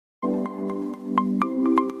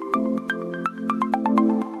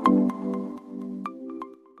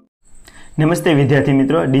નમસ્તે વિદ્યાર્થી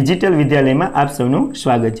મિત્રો, ડિજિટલ વિદ્યાલયમાં આપ સૌનું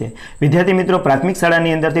સ્વાગત છે। વિદ્યાર્થી મિત્રો, પ્રાથમિક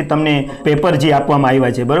શાળાની અંદરથી તમને પેપર જે આપવામાં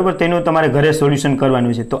આવ્યા છે બરાબર, તેનું તમારે ઘરે સોલ્યુશન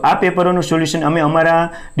કરવાનું છે। તો આ પેપરોનું સોલ્યુશન અમે અમારા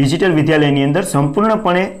ડિજિટલ વિદ્યાલયની અંદર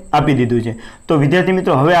સંપૂર્ણપણે આપી દીધું છે। તો વિદ્યાર્થી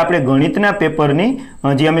મિત્રો, હવે આપણે ગણિતના પેપરની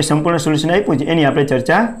જે અમે સંપૂર્ણ સોલ્યુશન આપ્યું છે એની આપણે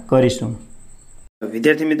ચર્ચા કરીશું।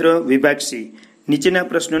 વિદ્યાર્થી મિત્રો, વિભાગ સી નીચેના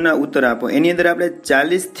પ્રશ્નોના ઉત્તર આપો। એની અંદર આપણે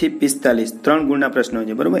 40 થી 45 3 ગુણના પ્રશ્નો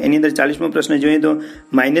છે બરાબર। એની અંદર 40મો પ્રશ્ન જોઈએ તો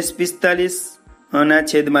 -45 ના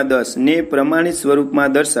છેદમાં 10 ને પ્રમાણિત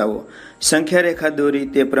સ્વરૂપમાં દર્શાવો। સંખ્યા રેખા દોરી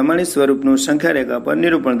તે પ્રમાણિત સ્વરૂપનું સંખ્યા રેખા પર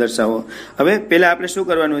નિરૂપણ દર્શાવો। હવે પહેલા આપણે શું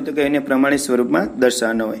કરવાનું હોય તો કે એને પ્રમાણિત સ્વરૂપમાં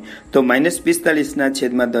દર્શાવવાનો હોય તો -45 ના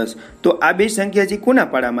છેદમાં 10। તો આ બે સંખ્યા જે કોના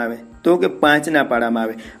પાડામાં આવે તો કે 5 ના પાડામાં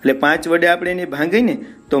આવે, એટલે 5 વડે આપણે એને ભાંગીને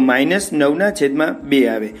તો -9 ના છેદમાં 2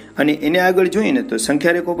 આવે। અને એને આગળ જોઈએ ને તો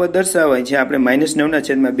સંખ્યા રેખા પર દર્શાવાય છે આપણે -9 ના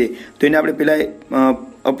છેદમાં 2, તો એને આપણે પેલા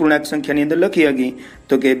અપૂર્ણાંક સંખ્યાની અંદર લખી શકીએ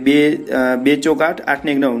તો કે 2 ચોક 8, 8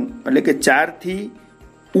 ને 9, એટલે કે 4 થી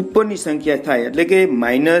ઉપરની સંખ્યા થાય, એટલે કે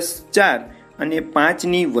 -4 અને 5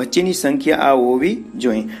 ની વચ્ચેની સંખ્યા આ હોવી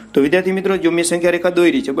જોઈએ। તો વિદ્યાર્થી મિત્રો, જો મેં સંખ્યા રેખા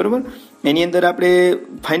દોરી છે બરોબર, એની અંદર આપણે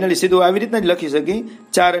ફાઇનલી સીધું આવી રીતના જ લખી શકીએ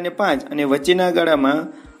 4 અને 5, અને વચ્ચેના ગાળામાં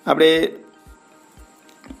આપણે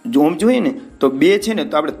જો આમ જોઈએ ને તો 2 છે ને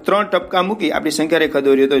તો આપણે 3 ટપકા મૂકી આપણી સંખ્યા રેખા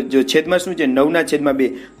દોરીએ તો જો છેદમાં શું છે 9 ના છેદમાં 2,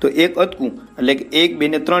 તો એક અટકું એટલે કે 1, 2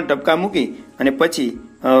 ને 3 ટપકા મૂકી અને પછી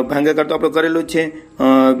ભાગાકાર તો આપણો કરેલો જ છે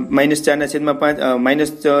 -4 ના છેદમાં 5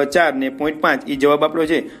 -4 ને 0.5 એ જવાબ આપણો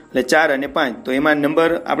છે, એટલે 4 અને 5, તો એમાં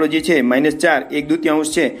નંબર આપણો જે છે -4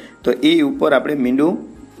 1/2 છે, તો એ ઉપર આપણે મીંડું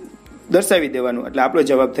દર્શાવી દેવાનું, એટલે આપણો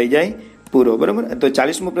જવાબ થઈ જાય પૂરો બરાબર। તો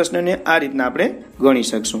 40મો પ્રશ્નને આ રીતના આપણે ગણી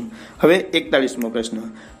શકશું। હવે 41મો પ્રશ્ન,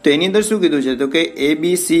 તો એની અંદર શું કીધું છે તો કે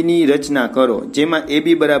ABC ની રચના કરો, જેમાં AB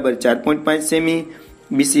બરાબર 4.5 સેમી,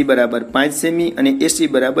 BC બરાબર 5 સેમી અને AC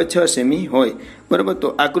બરાબર 6 સેમી હોય બરાબર। તો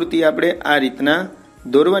આકૃતિ આપણે આ રીતના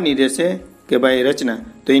દોરવાની રહેશે કે ભાઈ રચના।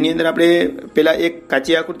 તો એની અંદર આપણે પેલા એક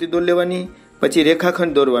કાચી આકૃતિ દોરી લેવાની, પછી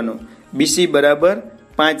રેખાખંડ દોરવાનો, BC બરાબર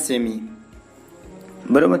 5 સેમી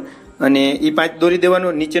બરાબર, અને એ 5 દોરી દેવાનો,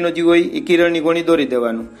 નીચેનો જે હોય એ કિરણની ગોળી દોરી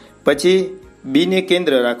દેવાનું, પછી B ને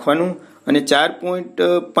કેન્દ્ર રાખવાનું અને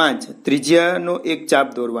 4.5 ત્રિજ્યાનો એક ચાપ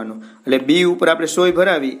દોરવાનો, એટલે B ઉપર આપણે સોય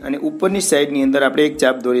ભરાવી અને ઉપરની સાઈડની અંદર આપણે એક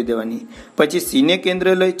ચાપ દોરી દેવાની, પછી C ને કેન્દ્ર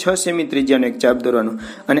લઈ 6 સેમી ત્રિજ્યાનો એક ચાપ દોરવાનો,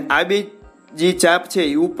 અને આ બે જે ચાપ છે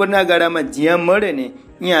એ ઉપરના ગાળામાં જ્યાં મળે ને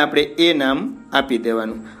ત્યાં આપણે A નામ આપી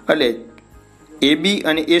દેવાનું, એટલે AB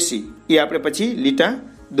અને AC એ આપણે પછી લીટા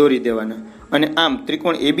દોરી દેવાના, અને આમ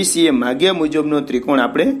ત્રિકોણ ABC એ માગ્યા મુજબનો ત્રિકોણ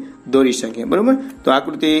આપણે દોરી શકીએ બરાબર। તો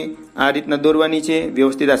આકૃતિ આ રીતના દોરવાની છે,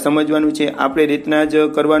 વ્યવસ્થિત આ સમજવાનું છે, આપણે રીતના જ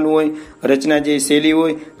કરવાનું હોય, રચના જે શૈલી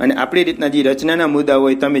હોય અને આપણી રીતના જે રચનાના મુદ્દા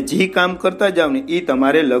હોય તમે જે કામ કરતા જાવ ને એ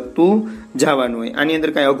તમારે લખતું જવાનું હોય। આની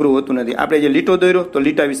અંદર કાંઈ અઘરું હોતું નથી। આપણે જે લીટો દોર્યો તો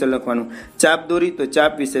લીટા વિશે લખવાનું, ચાપ દોરી તો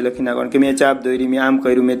ચાપ વિશે લખી નાખવાનું કે મેં ચાપ દોરી, મેં આમ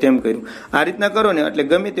કર્યું, મેં તેમ કર્યું। આ રીતના કરો ને એટલે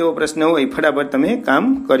ગમે તેવો પ્રશ્ન હોય ફટાફટ તમે કામ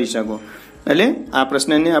કરી શકો, એટલે આ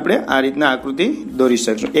પ્રશ્નને આપણે આ રીતના આકૃતિ દોરી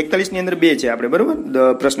શકશું। 41 ની અંદર 2 છે આપણે બરોબર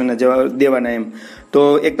પ્રશ્નના જવાબ દેવાના એમ। તો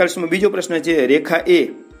 41મો બીજો પ્રશ્ન છે રેખા A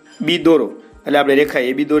B દોરો, એટલે આપણે રેખા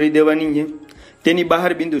AB દોરી દેવાની છે, તેની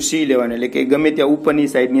બહાર બિંદુ C લેવાનું, એટલે કે ગમે ત્યાં ઉપરની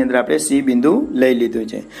સાઈડની અંદર આપણે C બિંદુ લઈ લીધું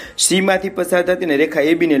છે। C માંથી પસાર થતી ને રેખા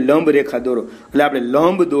AB ને લંબ રેખા દોરો, એટલે આપણે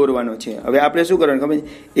લંબ દોરવાનો છે। હવે આપણે શું કરવાનું ખબર છે,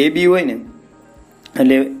 AB હોય ને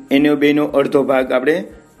એટલે એનો બેનો અડધો ભાગ આપણે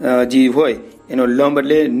જે હોય એનો લંબ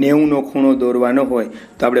એટલે 90નો ખૂણો દોરવાનો હોય,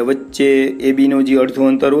 તો આપણે વચ્ચે AB નો જે અડધું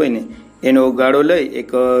અંતર હોય ને એનો ગાળો લઈ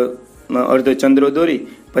એક અડધો ચંદ્રો દોરી,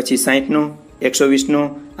 પછી 60નો 120નો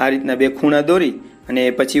આ રીતના બે ખૂણા દોરી અને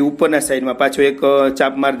પછી ઉપરના સાઈડમાં પાછો એક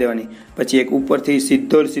ચાપ મારી દેવાની, પછી એક ઉપરથી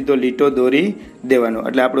સીધો લીટો દોરી દેવાનો,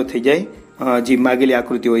 એટલે આપણો થઈ જાય જે માગેલી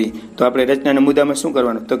આકૃતિ હોય। તો આપણે રચનાના મુદ્દામાં શું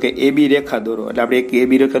કરવાનું તો કે AB રેખા દોરો, એટલે આપણે એક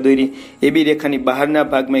AB રેખા દોરી, AB રેખાની બહારના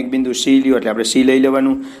ભાગમાં એક બિંદુ C લ્યો, એટલે આપણે C લઈ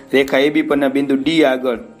લેવાનું, રેખા AB પરના બિંદુ D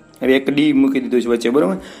આગળ હવે એક D મૂકી દીધું છે વચ્ચે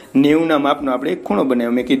બરોબર, 90ના માપનો આપણે એક ખૂણો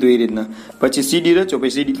બનાવ્યો મેં કીધું એ રીતના, પછી CD રચો,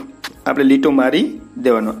 પછી CD આપણે લીટો મારી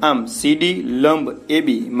દેવાનો, આમ CD લંબ AB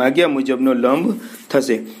માગ્યા મુજબનો લંબ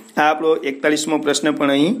થશે। આ આપણો 41મો પ્રશ્ન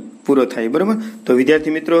પણ અહીં પૂરો થાય બરોબર। તો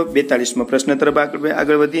વિદ્યાર્થી મિત્રો, 42મો પ્રશ્ન તરફ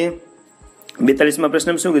આગળ વધીએ। 42મા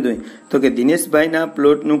પ્રશ્ન શું કીધું તો કે દિનેશભાઈના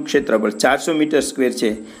પ્લોટનું ક્ષેત્રફળ 400 મીટર સ્ક્વેર છે,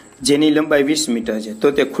 જેની લંબાઈ 20 મીટર છે,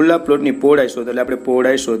 તો તે ખુલ્લા પ્લોટની પહોળાઈ શોધો, એટલે આપણે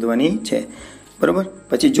પહોળાઈ શોધવાની છે બરોબર।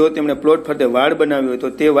 પછી જો તેમણે પ્લોટ ફરતે વાડ બનાવ્યો હોય તો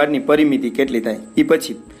તે વાડની પરિમિતિ કેટલી થાય, એ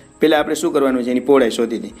પછી પહેલાં આપણે શું કરવાનું છે, એની પહોળાઈ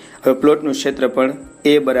શોધી હતી. હવે પ્લોટનું ક્ષેત્રફળ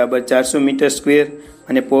A બરાબર 400 મીટર સ્ક્વેર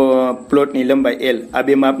અને પ્લોટની લંબાઈ L, આ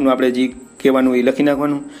બે માપનું આપણે જે કહેવાનું એ લખી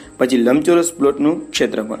નાખવાનું. પછી લંબચોરસ પ્લોટનું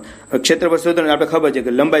ક્ષેત્રફળ. હવે ક્ષેત્રફળ શોધવાનું આપણે ખબર છે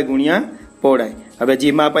કે લંબાઈ ગુણ્યા પહોળાઈ. હવે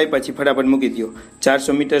જે માપ આવી પછી ફટાફટ મૂકી દો.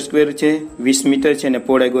 400 મીટર સ્ક્વેર છે, 20 મીટર છે અને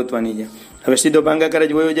પહોળાઈ ગોતવાની છે. હવે સીધો ભાગાકાર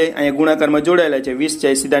જ વયો જાય. અહીંયા ગુણાકારમાં જોડાયેલા છે, 20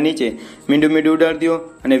 જાય સીધા નીચે, મીંડું મીંડું ઉડાડી દો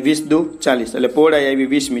અને 20 દુ 40, એટલે પહોળાઈ આવી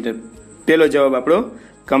 20 મીટર. પહેલો જવાબ આપણો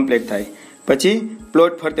કમ્પ્લીટ થાય. પછી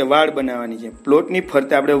પ્લોટ ફરતે વાડ બનાવવાની છે. પ્લોટની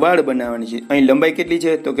ફરતે આપણે વાડ બનાવવાની છે. અહીં લંબાઈ કેટલી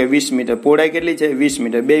છે તો કે 20 મીટર, પહોળાઈ કેટલી છે 20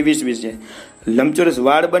 મીટર, બે 20 છે. લંબચોરસ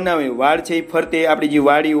વાડ બનાવે, વાડ છે એ ફરતે આપણી જે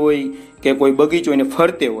વાડી હોય કે કોઈ બગીચો એને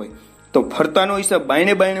ફરતે હોય, તો ફરતાનો હિસાબ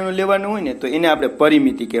બાયણે બાયણેનો લેવાનો હોય ને તો એને આપણે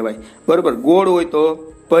પરિમિતિ કહેવાય. બરોબર, ગોળ હોય તો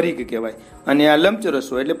પરિઘ કહેવાય અને આ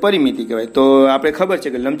લંબચોરસ હોય એટલે પરિમિતિ કહેવાય. તો આપણે ખબર છે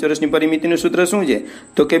કે લંબચોરસની પરિમિતિનું સૂત્ર શું છે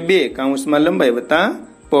તો કે 2 કૌંસમાં લંબાઈ વત્તા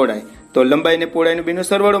પહોળાઈ. તો લંબાઈ અને પહોળાઈનો બેનો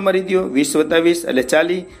સરવાળો મારી દો, 20 વત્તા 20 એટલે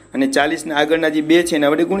 40, અને 40 ના આગળના જે 2 છે એને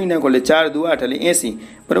આપણે ગુણી નાખો એટલે 4 દુ 8 એટલે 80.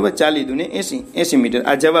 બરોબર, 40 દુ ને 80 મીટર.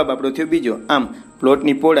 આ જવાબ આપણો થયો બીજો. આમ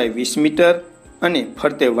પ્લોટની પહોળાઈ 20 મીટર અને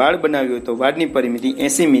ફરતે વાડ બનાવ્યો હોય તો વાડની પરિમિતિ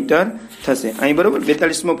 80 મીટર થશે. અહીં બરોબર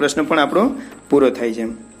 42મો પ્રશ્ન પણ આપણો પૂરો થાય છે.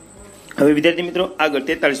 હવે વિદ્યાર્થી મિત્રો આગળ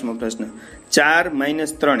 43મો પ્રશ્ન. 4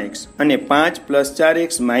 - 3x અને 5 +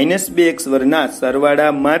 4x - 2x વર્ગના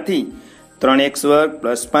સરવાળામાંથી 3x વર્ગ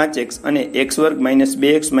 + 5x અને x વર્ગ -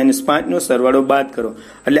 2x - 5 નો સરવાળો બાદ કરો.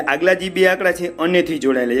 એટલે આગલા જે બે આંકડા છે અન્યથી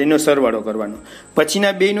જોડાયેલા છે એનો સરવાળો કરવાનો.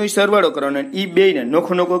 પછીના બેનો સરવાળો કરવાનો, એ બેને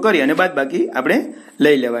નોખો નોખો કરી અને બાદ બાકી આપણે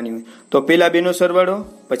લઈ લેવાની હોય. તો પેલા બેનો સરવાળો,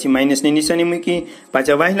 પછી માઇનસની નિશાની મૂકી,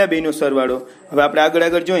 પાછા વાહેલા બેનો સરવાળો. હવે આપણે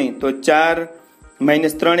આગળ જોઈએ તો 4 -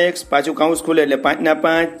 3x, પાછું કૌંસ ખુલે એટલે 5 ના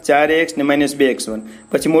 5, 4x ને -2x1.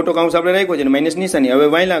 પછી મોટો કૌંસ આપણે રાખ્યો છે ને માઇનસ નિશાની. હવે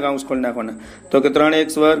વાયલા કૌંસ ખોલી નાખવાના તો કે 3x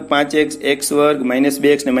વર્ગ, 5x, x વર્ગ,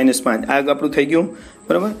 -2x ને -5. આ આપણું થઈ ગયું.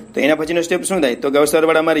 બરાબર, તો એના પછીનો સ્ટેપ શું થાય તો કે હવે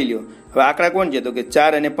સરવાળા મારી લ્યો. હવે આંકડા કોણ છે તો કે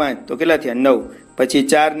 4 અને 5 તો કેટલા થયા 9. પછી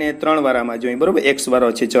 4 ને 3 વાળામાં જોઈએ, બરોબર, x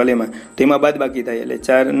વાળો છે ચલ એમાં, તો એમાં બાદ બાકી થાય એટલે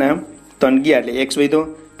 4 ના 3 ગયા એટલે x વધ્યો,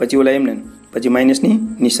 પછી ઓલા એમને, પછી માઇનસની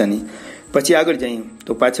નિશાની. પછી આગળ જઈએ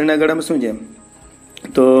તો પાછળના ગાળામાં શું છે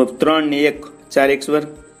તો 3 ને 1 4x વર્ગ,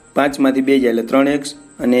 5 માંથી 2 જાય એટલે 3x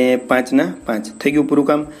અને 5 ના 5 થઈ ગયું પૂરું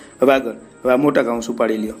કામ. હવે આગળ હવે આ મોટા કૌંસ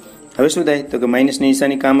ઉપાડી લ્યો. હવે શું થાય તો કે માઇનસની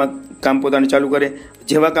નિશાની કામ પોતાનું ચાલુ કરે.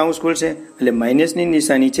 જેવા કૌંસ ખોલશે એટલે માઇનસની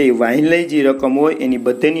નિશાની છે એ વાહિલય જે રકમ હોય એની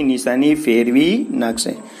બધેની નિશાની ફેરવી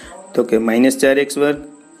નાખશે. તો કે -4x વર્ગ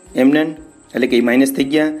એમને એટલે કે માઇનસ થઈ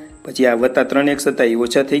ગયા, પછી આ વત્તા 3x હતા એ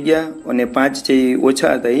ઓછા થઈ ગયા અને 5 છે એ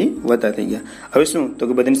ઓછા હતા એ વત્તા થઈ ગયા. હવે શું તો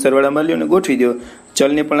કે બધાની સરવાળામાં લ્યો અને ગોઠવી દો.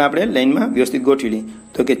 ચલને પણ આપણે લાઈનમાં વ્યવસ્થિત ગોઠવી લઈએ.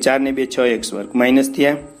 તો કે 4 ને 2 6x વર્ગ માઇનસ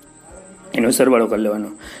થયા, એનો સરવાળો કરી લેવાનો.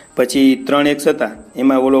 પછી 3x હતા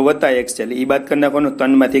એમાં ઓલો વત્તા x છે એટલે એ બાદ કરી નાખવાનો,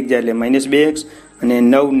 3 માંથી 1 જાય એટલે -2x અને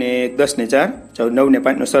 9 ને 10 ને 4 9 ને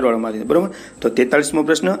 5 નો સરવાળો મારી. બરોબર, તો 43મો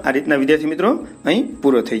પ્રશ્ન આ રીતના વિદ્યાર્થી મિત્રો અહીં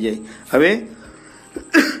પૂરો થઈ જાય. હવે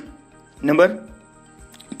નંબર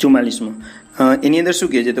 44મો એની અંદર શું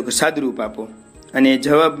કહે છે તો કે સાદુરૂપ આપો અને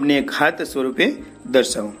જવાબને ઘાત સ્વરૂપે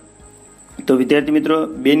દર્શાવો. તો વિદ્યાર્થી મિત્રો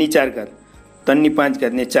 2 ની 4 ઘાત, 3 ની 5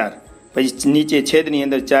 ઘાત ને 4, પછી નીચે છેદની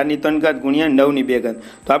અંદર 4 ની 3 ઘાત ગુણ્યા 9 ની 2 ઘાત.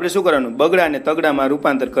 તો આપણે શું કરવાનું બગડા અને તગડામાં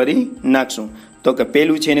રૂપાંતર કરી નાખશું. તો કે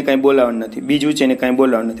પહેલું છે એને કાંઈ બોલાવવાનું નથી, બીજું છે એને કાંઈ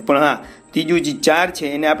બોલાવવાનું નથી, પણ હા ત્રીજું જે 4 છે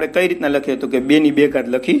એને આપણે કઈ રીતના લખીએ તો કે 2 ની 2 ઘાત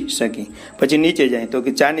લખી શકીએ. પછી નીચે જાય તો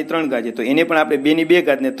કે 4 ની 3 ઘાત છે તો એને પણ આપણે 2 ની 2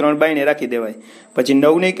 ઘાત ને 3 બાઈને રાખી દેવાય. પછી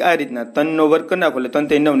 9 ને આ રીતના 3 નો વર્ગ કરી નાખો એટલે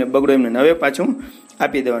 3 9 ને બગડો એમને હવે પાછું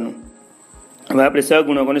આપી દેવાનું. હવે આપણે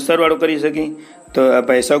સહગુણકોનો સરવાળો કરી શકીએ. તો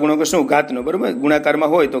ભાઈ સહગુણકો શું ઘાતનો, બરોબર, ગુણાકારમાં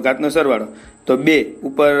હોય તો ઘાતનો સરવાળો. તો 2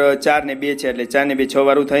 ઉપર 4 ને 2 છે એટલે 4 ને 2 6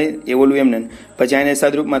 વાળું થાય એ ઓલું એમને. પછી આને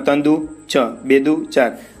સાદરૂપમાં 3 દુ 6, 2 દુ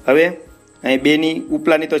 4. હવે અહીં 2 ની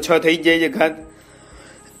ઉપલાની તો 6 થઈ જ જાય છે ઘાત,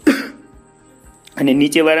 અને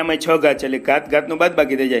નીચે વાળામાં 6 ઘાત છે એટલે ઘાતનો બાદ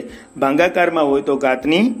બાકી થઈ જાય. ભાંગાકારમાં હોય તો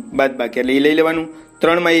ઘાતની બાદ બાકી એટલે એ લઈ લેવાનું.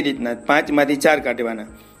 3 માં એ રીતના 5 માંથી 4 કાઢવાના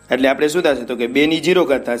એટલે આપણે શું થશે તો કે 2 ની 0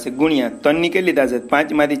 ઘાત થશે ગુણ્યા 3 ની કેટલી થશે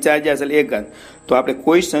 5 માંથી 4 જશે એટલે 1 ઘાત. તો આપણે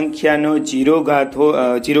કોઈ સંખ્યાનો 0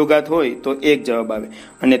 ઘાત હોય તો 1 જવાબ આવે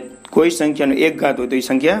અને કોઈ સંખ્યાનો 1 ઘાત હોય તો એ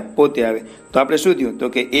સંખ્યા પોતે આવે. તો આપણે શું થયું તો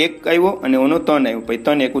કે 1 આવ્યો અને ઓનો 3 આવ્યો, પછી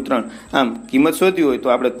 3 1 3. આમ કિંમત શોધવી હોય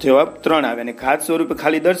તો આપણે જવાબ 3 આવે અને ઘાત સ્વરૂપે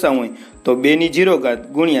ખાલી દર્શાવવું હોય તો 2 ની 0 ઘાત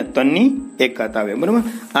ગુણ્યા 3 ની 1 ઘાત આવે. બરાબર,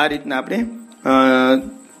 આ રીતના આપણે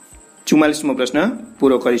 44મો પ્રશ્ન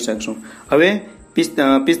પૂરો કરી શકશું. હવે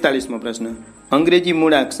 45મો પ્રશ્ન. અંગ્રેજી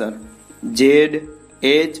મૂળાક્ષર Z,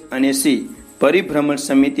 H અને C પરિભ્રમણ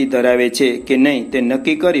સમિતિ ધરાવે છે કે નહીં તે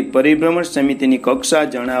નક્કી કરી પરિભ્રમણ સમિતિની કક્ષા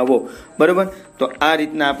જણાવો. બરોબર, તો આ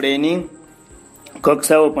રીતના આપણે એની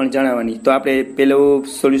કક્ષાઓ પણ જણાવવાની. તો આપણે પેલો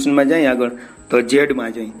સોલ્યુશનમાં જઈએ આગળ તો Z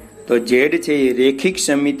માં જઈએ. તો ઝેડ છે એ રેખિક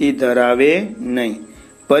સમિતિ ધરાવે નહીં,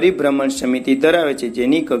 પરિભ્રમણ સમિતિ ધરાવે છે,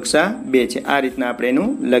 જેની કક્ષા 2 છે. આ રીતના આપણે એનું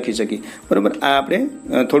લખી શકીએ. બરોબર, આ આપણે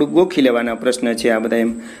થોડુંક ગોખી લેવાના પ્રશ્ન છે આ બધા.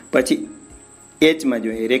 એમ પછી એચમાં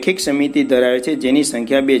જોઈએ, રેખિક સમિતિ ધરાવે છે જેની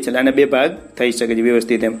સંખ્યા 2 છે. આના 2 ભાગ થઈ શકે છે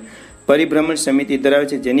વ્યવસ્થિત. એમ પરિભ્રમણ સમિતિ ધરાવે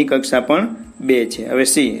છે જેની કક્ષા પણ 2 છે. હવે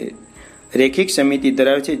સી, રેખિક સમિતિ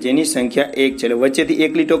ધરાવે છે જેની સંખ્યા 1 છે. એટલે વચ્ચેથી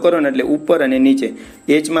એક લીટો કરો ને એટલે ઉપર અને નીચે.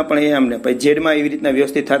 એચમાં પણ એ આમને, પછી ઝેડમાં એવી રીતના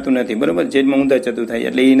વ્યવસ્થિત થતું નથી. બરોબર, ઝેડમાં ઊંધા જતું થાય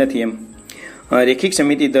એટલે એ નથી. એમ રેખિક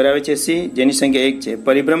સમિતિ ધરાવે છે સી, જેની સંખ્યા 1 છે.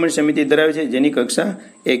 પરિભ્રમણ સમિતિ ધરાવે છે જેની કક્ષા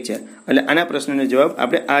 1 છે. એટલે આના પ્રશ્નનો જવાબ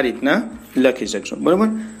આપણે આ રીતના લખી શકશું. બરોબર.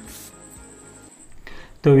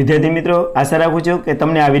 તો વિદ્યાર્થી મિત્રો, આશા રાખું છું કે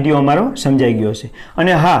તમને આ વિડીયો અમારો સમજાઈ ગયો હશે.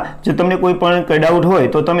 અને હા, જો તમને કોઈ પણ ડાઉટ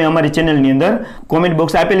હોય તો તમે અમારી ચેનલની અંદર કોમેન્ટ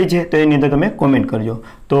બોક્સ આપેલી છે, તો એની અંદર તમે કોમેન્ટ કરજો.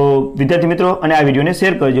 તો વિદ્યાર્થી મિત્રો, અને આ વિડીયોને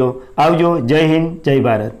શેર કરજો. આવજો. જય હિન્દ, જય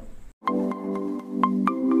ભારત.